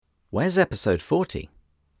Where's episode 40?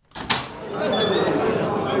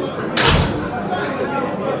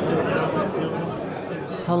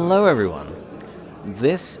 Hello everyone.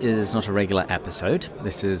 This is not a regular episode.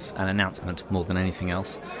 This is an announcement more than anything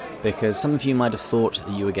else, because some of you might have thought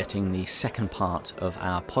that you were getting the second part of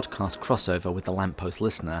our podcast crossover with the Lamppost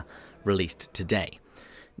Listener released today.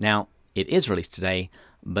 Now, it is released today,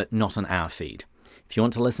 but not on our feed. If you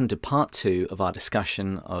want to listen to part 2 of our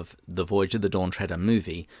discussion of the Voyage of the Dawn Treader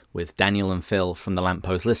movie with Daniel and Phil from the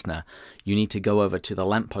Lamppost Listener, you need to go over to the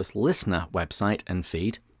Lamppost Listener website and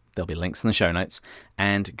feed. There'll be links in the show notes,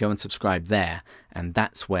 and go and subscribe there, and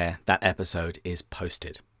that's where that episode is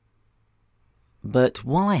posted. But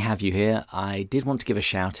while I have you here, I did want to give a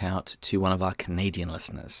shout out to one of our Canadian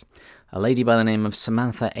listeners, a lady by the name of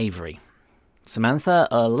Samantha Avery. Samantha,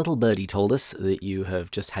 a little birdie told us that you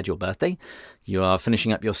have just had your birthday. You are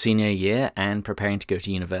finishing up your senior year and preparing to go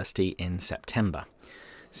to university in September.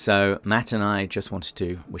 So Matt and I just wanted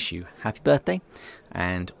to wish you happy birthday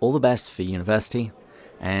and all the best for university,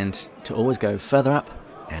 and to always go further up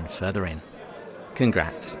and further in.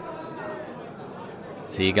 Congrats.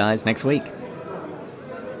 See you guys next week.